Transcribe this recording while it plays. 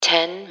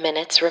10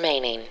 minutes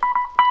remaining.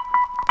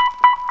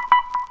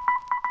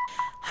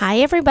 Hi,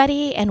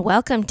 everybody, and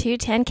welcome to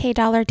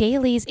 $10K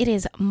Dailies. It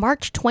is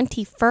March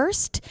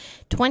 21st,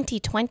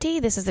 2020.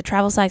 This is the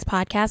travel size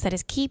podcast that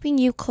is keeping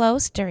you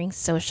close during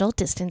social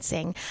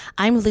distancing.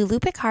 I'm Lulu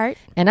Picard.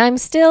 And I'm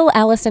still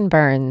Allison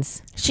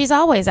Burns. She's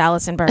always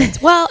Allison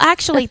Burns. Well,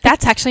 actually,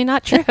 that's actually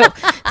not true.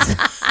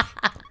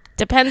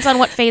 Depends on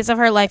what phase of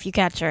her life you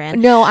catch her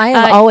in. No, I have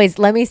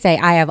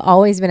I have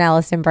always been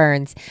Allison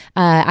Burns.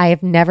 I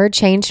have never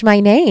changed my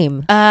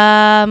name.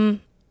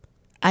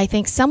 I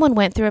think someone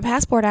went through a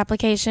passport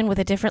application with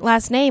a different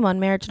last name on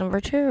marriage number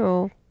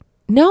 2.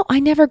 No, I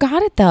never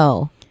got it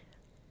though.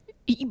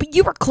 But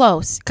you were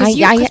close because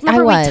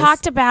remember we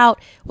talked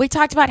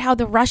about how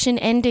the Russian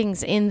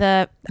endings in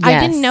the. Yes. I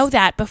didn't know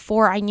that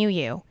before I knew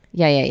you.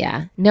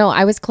 Yeah. No,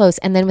 I was close.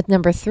 And then with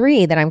number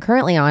 3 that I'm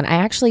currently on, I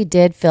actually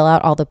did fill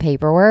out all the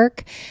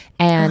paperwork,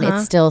 and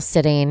it's still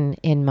sitting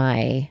in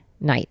my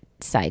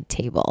nightside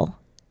table.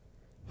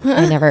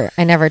 I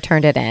never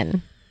turned it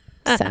in.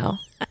 So.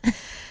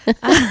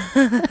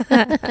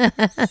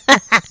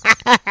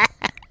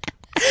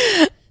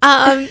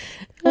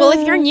 Well,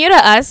 if you're new to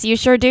us, you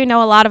sure do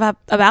know a lot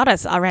about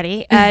us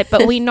already.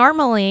 But we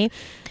normally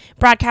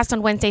broadcast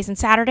on Wednesdays and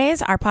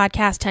Saturdays, our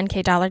podcast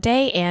 10K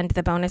Day, and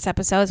the bonus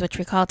episodes, which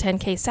we call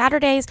 10K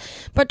Saturdays.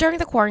 But during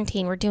the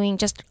quarantine, we're doing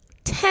just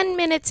 10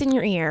 minutes in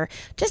your ear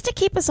just to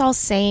keep us all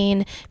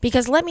sane,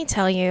 because let me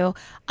tell you,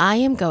 I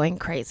am going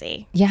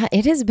crazy. Yeah,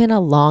 it has been a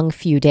long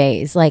few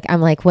days. Like, I'm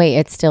like, wait,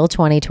 it's still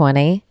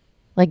 2020?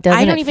 Like, doesn't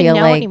it feel like... I don't even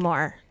know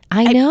anymore.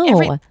 I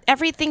know.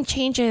 Everything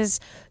changes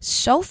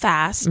so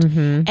fast,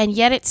 and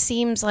yet it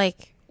seems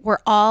like we're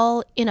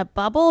all in a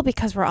bubble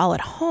because we're all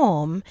at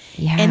home.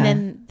 Yeah. And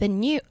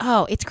then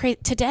it's crazy.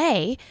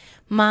 Today,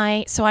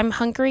 so I'm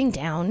hunkering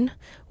down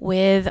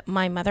with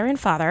my mother and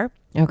father.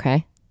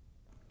 Okay.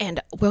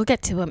 And we'll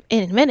get to them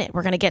in a minute.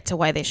 We're going to get to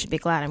why they should be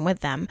glad I'm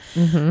with them.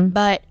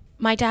 But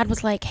my dad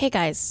was like, hey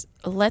guys,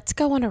 let's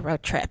go on a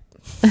road trip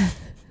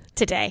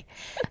today.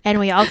 And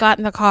we all got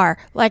in the car.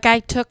 Like,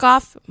 I took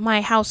off my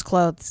house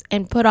clothes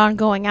and put on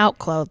going out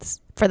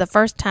clothes for the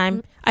first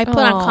time. I put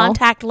on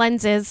contact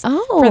lenses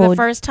for the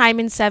first time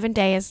in 7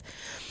 days.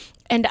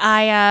 And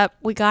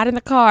we got in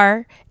the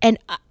car, and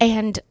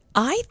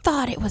I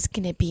thought it was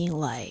going to be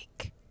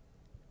like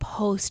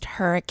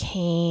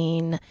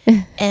post-hurricane,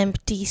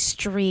 empty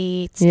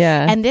streets.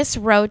 Yeah. And this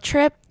road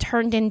trip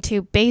turned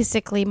into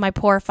basically my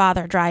poor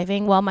father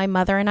driving while my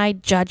mother and I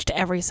judged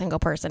every single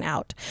person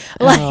out.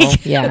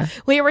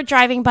 We were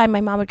driving by,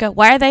 my mom would go,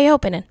 why are they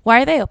opening?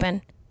 Why are they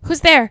open?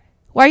 Who's there?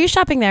 Why are you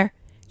shopping there?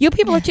 You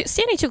people are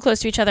standing too close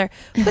to each other.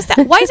 Who's that?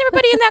 Why is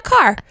everybody in that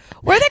car?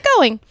 Where are they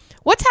going?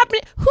 What's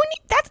happening?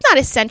 That's not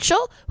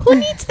essential. Who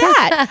needs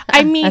that?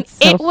 I mean,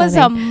 it was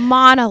a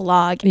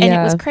monologue, and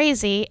it was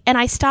crazy. And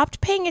I stopped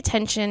paying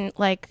attention,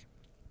 like,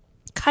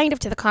 kind of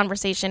to the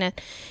conversation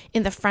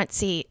in the front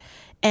seat.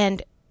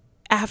 And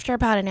after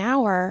about an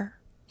hour,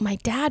 my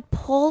dad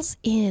pulls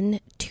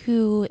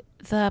into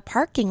the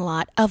parking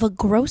lot of a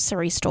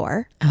grocery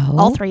store.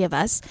 All 3 of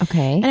us.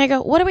 Okay. And I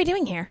go, what are we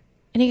doing here?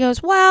 And he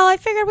goes, well, I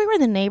figured we were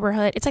in the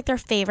neighborhood. It's like their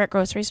favorite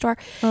grocery store.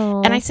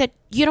 Oh. And I said,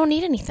 you don't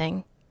need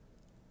anything.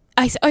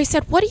 I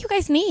said, what do you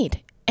guys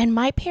need? And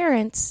my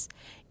parents,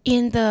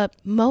 in the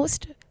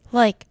most,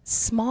 like,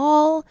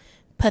 small,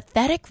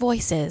 pathetic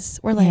voices,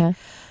 were like,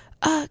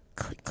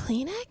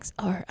 Kleenex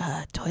or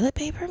toilet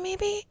paper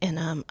maybe? And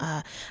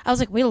I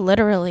was like, we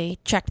literally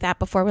checked that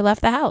before we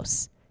left the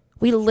house.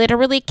 We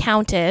literally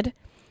counted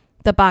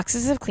the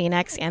boxes of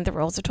Kleenex and the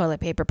rolls of toilet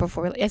paper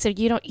before. I said,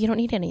 you don't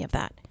need any of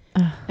that.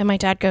 And my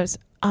dad goes,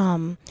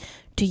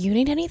 do you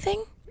need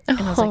anything? And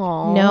I was like,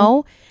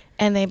 no.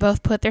 And they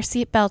both put their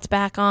seatbelts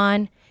back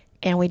on,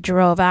 and we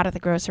drove out of the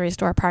grocery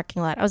store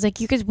parking lot. I was like,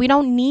 you guys, we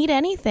don't need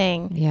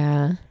anything.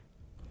 Yeah.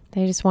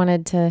 They just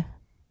wanted to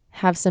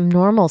have some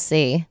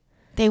normalcy.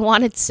 They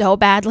wanted so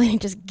badly to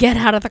just get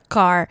out of the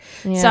car.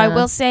 Yeah. So I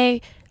will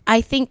say,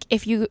 I think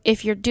if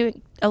you're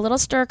doing a little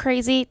stir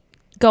crazy,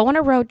 go on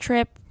a road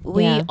trip.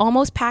 We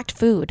almost packed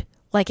food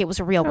like it was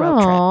a real road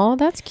trip. Oh,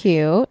 that's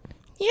cute.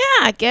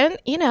 Yeah, again,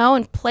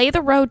 and play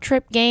the road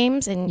trip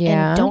games and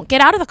don't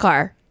get out of the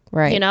car.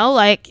 Right.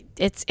 Like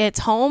it's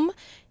home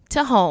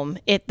to home.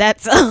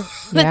 That's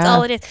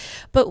all it is.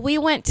 But we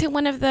went to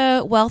one of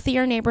the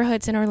wealthier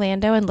neighborhoods in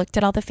Orlando and looked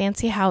at all the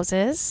fancy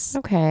houses.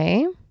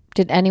 Okay.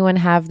 Did anyone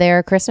have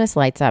their Christmas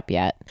lights up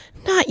yet?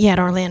 Not yet,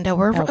 Orlando.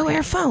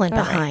 We're falling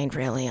behind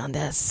really on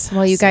this.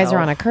 Well, you guys are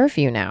on a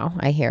curfew now,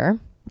 I hear.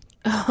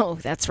 Oh,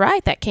 that's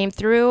right. That came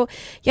through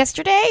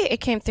yesterday. It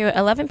came through at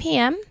 11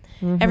 p.m.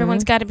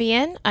 Everyone's got to be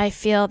in. I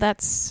feel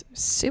that's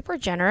super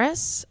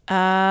generous.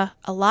 A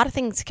lot of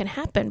things can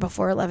happen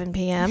before 11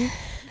 p.m.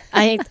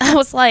 I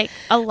was like,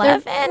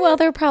 11? Well,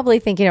 they're probably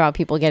thinking about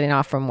people getting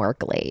off from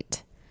work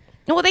late.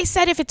 Well, they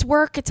said if it's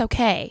work, it's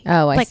okay.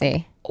 Oh, I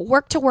see.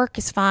 Work to work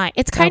is fine.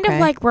 It's kind of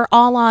like we're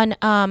all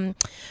on,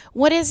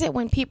 what is it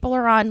when people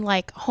are on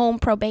like home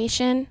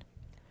probation?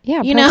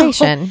 Yeah,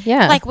 probation.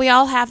 Yeah. Like we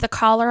all have the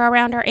collar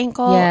around our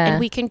ankle and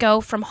we can go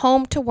from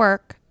home to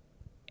work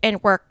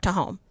and work to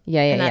home.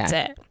 Yeah. And that's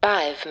it.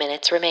 5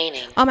 minutes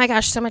remaining. Oh my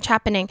gosh, so much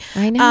happening.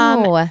 I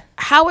know.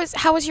 How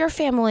is your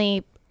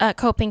family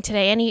coping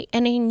today?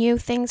 Any new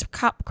things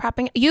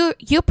cropping?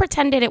 You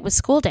pretended it was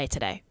school day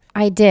today.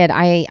 I did.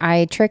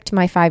 I tricked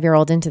my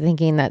 5-year-old into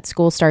thinking that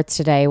school starts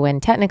today when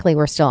technically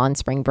we're still on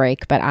spring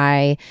break, but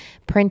I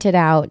printed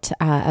out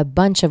a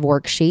bunch of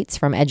worksheets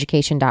from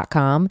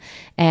education.com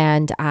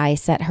and I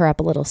set her up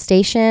a little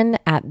station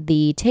at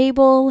the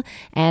table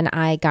and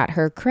I got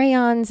her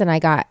crayons and I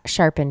got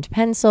sharpened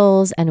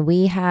pencils and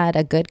we had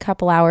a good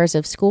couple hours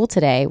of school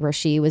today where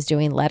she was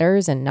doing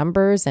letters and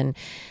numbers and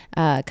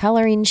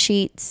coloring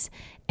sheets.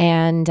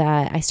 And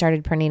I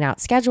started printing out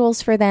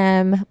schedules for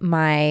them.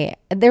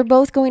 They're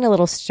both going a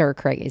little stir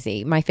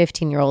crazy. My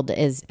 15-year-old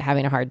is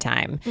having a hard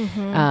time.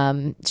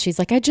 She's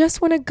like, I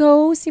just want to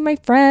go see my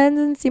friends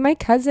and see my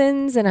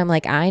cousins. And I'm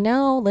like, I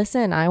know.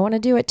 Listen, I want to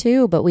do it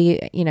too. But we,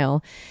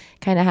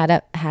 kind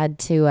of had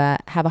to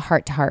have a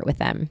heart-to-heart with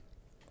them.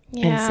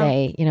 Yeah. And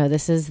say,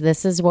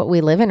 this is what we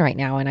live in right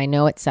now. And I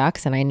know it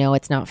sucks and I know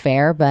it's not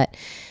fair, but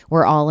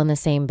we're all in the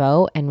same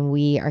boat and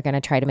we are going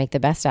to try to make the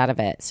best out of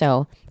it.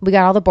 So we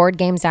got all the board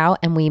games out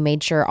and we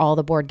made sure all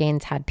the board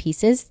games had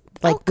pieces.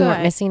 Like we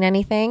weren't missing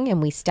anything and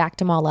we stacked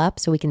them all up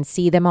so we can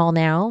see them all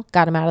now.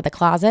 Got them out of the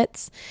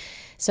closets.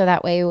 So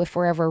that way, if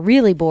we're ever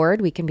really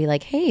bored, we can be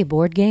like, hey,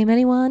 board game,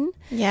 anyone?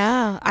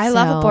 Yeah, I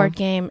love a board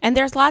game. And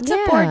there's lots of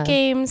board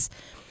games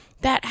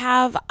that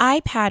have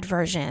iPad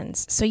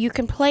versions, so you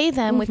can play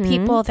them with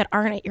people that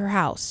aren't at your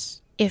house.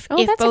 If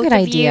that's both a good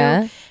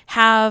idea. You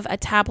have a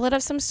tablet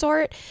of some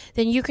sort,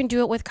 then you can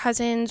do it with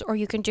cousins or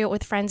you can do it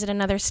with friends in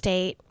another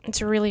state.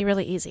 It's really,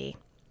 really easy.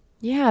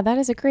 Yeah, that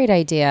is a great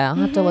idea. I'll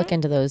have to look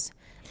into those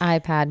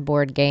iPad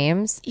board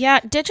games. Yeah,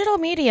 digital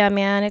media,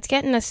 man, it's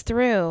getting us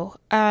through.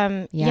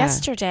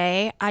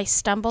 Yesterday, I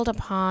stumbled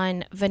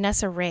upon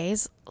Vanessa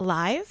Ray's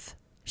live.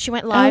 She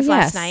went live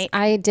last night.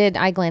 I did.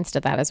 I glanced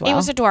at that as well. It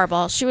was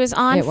adorable. She was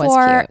on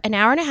for an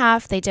hour and a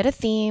half. They did a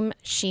theme.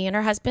 She and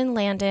her husband,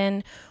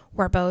 Landon,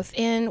 were both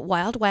in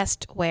Wild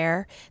West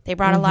wear. They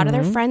brought a lot of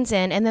their friends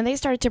in, and then they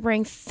started to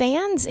bring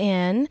fans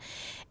in,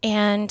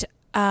 and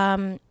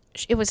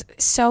it was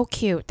so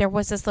cute. There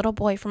was this little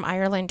boy from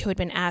Ireland who had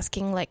been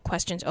asking like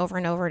questions over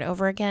and over and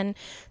over again,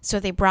 so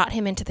they brought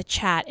him into the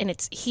chat,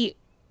 and he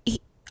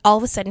all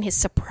of a sudden his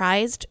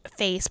surprised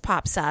face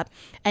pops up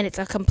and it's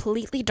a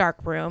completely dark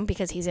room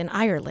because he's in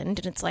Ireland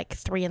and it's like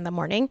 3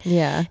 a.m.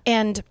 Yeah.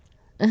 And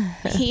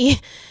he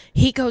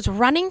goes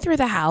running through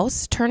the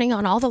house, turning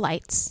on all the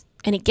lights,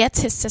 and he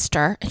gets his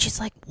sister and she's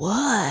like,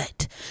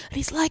 what? And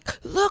he's like,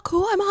 look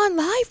who I'm on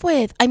live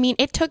with. I mean,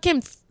 it took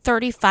him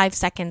 35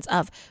 seconds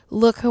of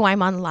look who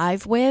I'm on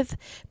live with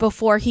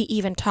before he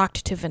even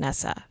talked to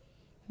Vanessa.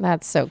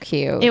 That's so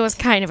cute. It was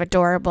kind of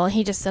adorable.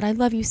 He just said, I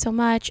love you so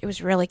much. It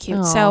was really cute.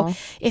 Aww. So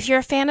if you're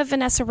a fan of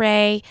Vanessa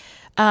Ray,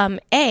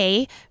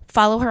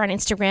 follow her on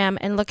Instagram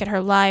and look at her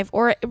live.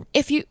 Or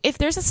if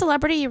there's a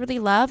celebrity you really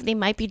love, they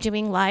might be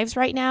doing lives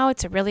right now.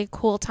 It's a really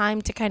cool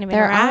time to kind of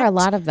interact. There are a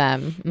lot of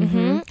them.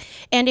 Mm-hmm.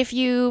 And if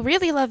you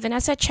really love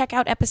Vanessa, check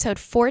out episode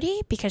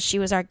 40 because she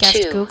was our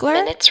guest 2 Googler.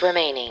 minutes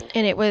remaining.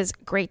 And it was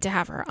great to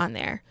have her on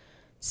there.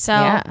 So,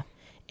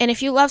 and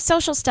if you love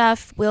social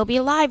stuff, we'll be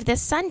live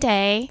this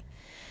Sunday.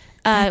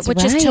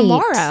 Which is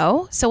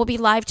tomorrow. So we'll be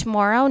live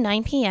tomorrow,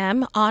 9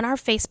 p.m. on our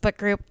Facebook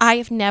group. I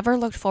have never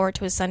looked forward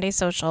to a Sunday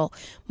social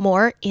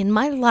more in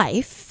my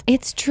life.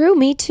 It's true.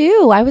 Me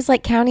too. I was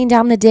like counting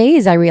down the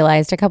days. I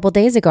realized a couple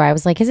days ago. I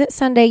was like, is it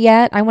Sunday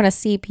yet? I want to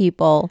see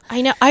people.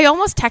 I know. I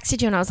almost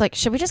texted you and I was like,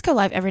 should we just go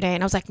live every day?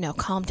 And I was like, no,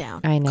 calm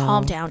down. I know.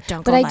 Calm down.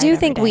 Don't go live. But I do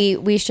think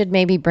we should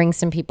maybe bring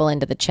some people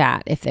into the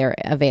chat if they're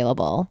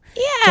available.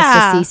 Yeah.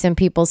 Just to see some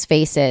people's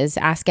faces.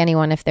 Ask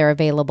anyone if they're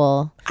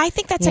available. I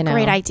think that's a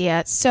great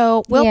idea.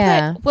 So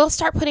we'll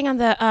start putting on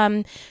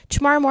the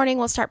tomorrow morning.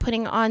 We'll start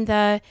putting on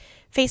the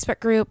Facebook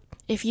group.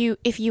 If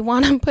you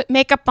want to put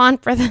makeup on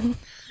for the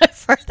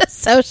for the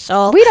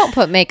social, we don't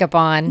put makeup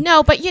on.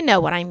 No, but you know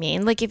what I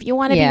mean. Like if you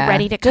want to be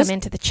ready to come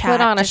into the chat,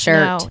 put on a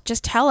shirt.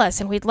 Just tell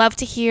us, and we'd love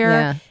to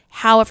hear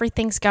how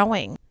everything's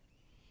going.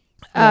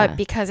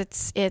 Because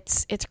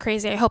it's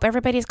crazy. I hope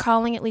everybody's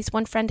calling at least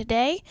one friend a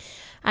day.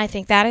 I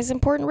think that is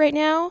important right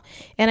now.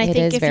 And I think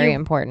it is very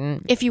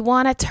important. If you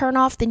want to turn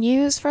off the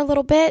news for a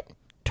little bit,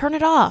 turn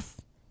it off.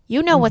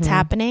 You know what's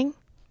happening.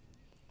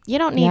 You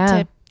don't need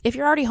to. If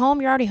you're already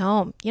home, you're already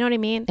home. You know what I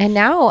mean? And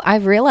now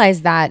I've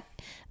realized that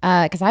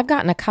because I've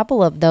gotten a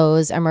couple of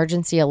those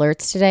emergency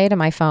alerts today to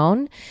my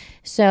phone.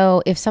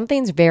 So if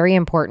something's very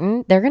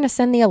important, they're going to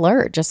send the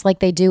alert, just like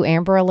they do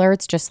Amber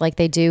Alerts, just like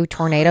they do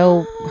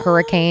tornado,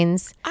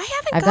 hurricanes.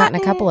 I've gotten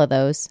a couple of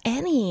those.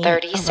 30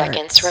 alerts.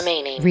 seconds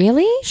remaining.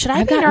 Really? Should I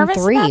I've be gotten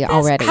nervous 3 about this?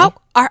 already.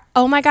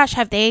 Oh my gosh,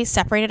 have they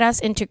separated us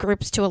into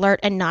groups to alert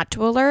and not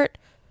to alert?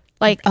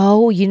 Like,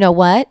 oh, you know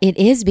what? It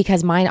is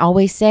because mine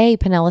always say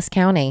Pinellas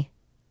County.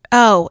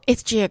 Oh,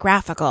 it's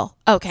geographical.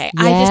 Okay.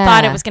 Yeah. I just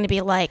thought it was going to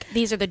be like,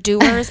 these are the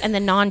doers and the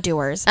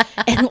non-doers.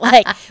 And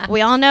like,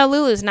 we all know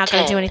Lulu's not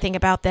going to do anything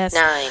about this.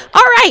 9,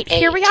 all right, 8,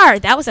 here we are.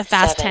 That was a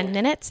fast 7, 10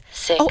 minutes.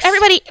 6, oh,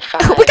 everybody,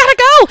 5, we got to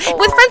go 4,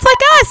 with friends like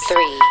us. 3,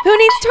 Who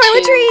needs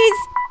toiletries?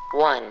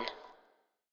 1.